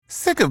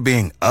Sick of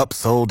being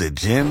upsold at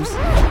gyms?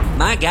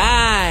 My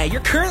guy,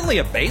 you're currently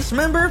a base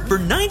member? For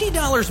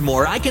 $90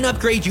 more, I can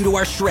upgrade you to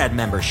our Shred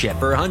membership.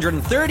 For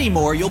 $130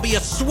 more, you'll be a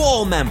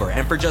Swole member.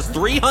 And for just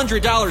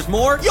 $300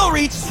 more, you'll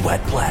reach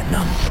Sweat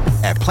Platinum.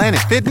 At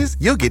Planet Fitness,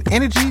 you'll get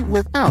energy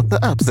without the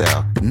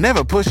upsell.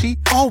 Never pushy,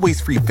 always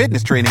free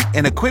fitness training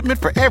and equipment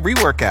for every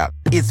workout.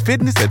 It's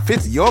fitness that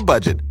fits your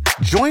budget.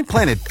 Join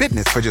Planet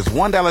Fitness for just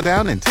 $1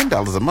 down and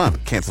 $10 a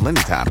month. Cancel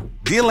anytime.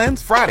 Deal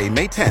ends Friday,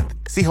 May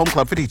 10th. See Home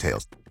Club for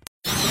details.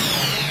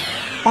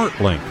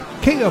 ArtLink.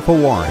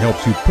 KFOR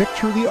helps you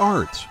picture the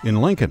arts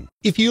in Lincoln.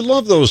 If you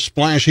love those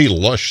splashy,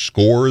 lush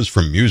scores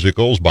from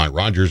musicals by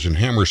Rodgers and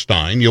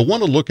Hammerstein, you'll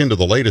want to look into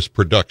the latest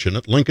production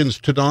at Lincoln's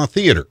Tada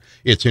Theater.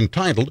 It's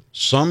entitled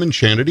Some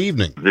Enchanted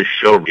Evening. This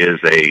show is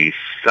a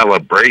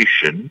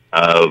celebration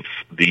of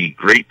the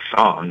great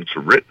songs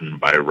written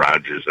by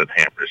Rodgers and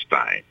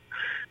Hammerstein.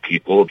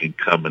 People can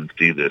come and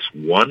see this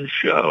one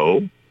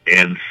show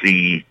and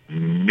see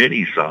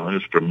many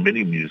songs from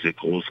many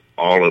musicals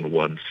all in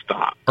one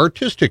stop.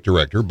 Artistic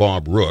director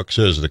Bob Rook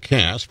says the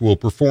cast will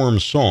perform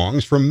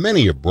songs from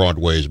many of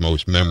Broadway's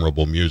most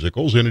memorable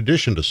musicals, in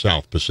addition to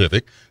South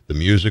Pacific, the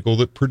musical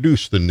that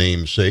produced the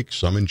namesake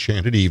Some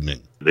Enchanted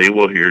Evening. They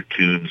will hear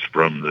tunes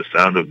from The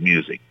Sound of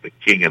Music, The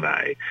King and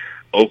I,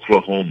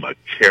 Oklahoma,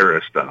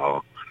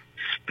 Carousel,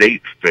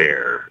 State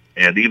Fair,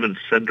 and even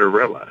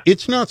Cinderella.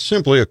 It's not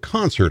simply a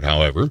concert,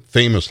 however.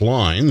 Famous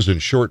lines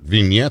and short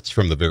vignettes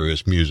from the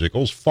various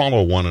musicals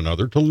follow one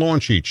another to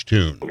launch each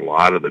tune. A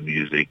lot of the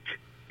music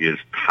is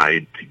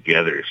tied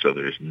together, so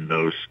there's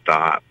no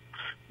stop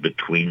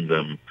between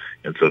them,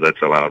 and so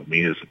that's allowed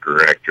me as a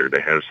director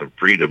to have some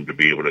freedom to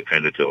be able to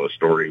kind of tell a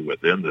story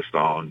within the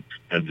song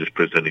and just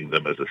presenting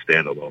them as a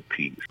standalone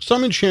piece.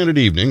 Some Enchanted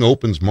Evening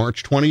opens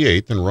March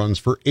 28th and runs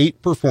for 8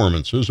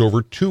 performances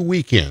over 2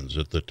 weekends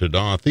at the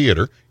Tada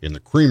Theater in the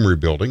Creamery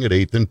Building at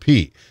 8th and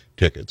P.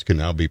 Tickets can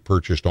now be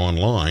purchased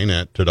online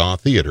at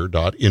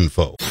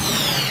tadatheater.info.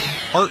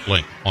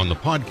 ArtLink on the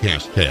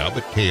podcast tab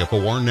at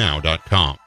kfornow.com.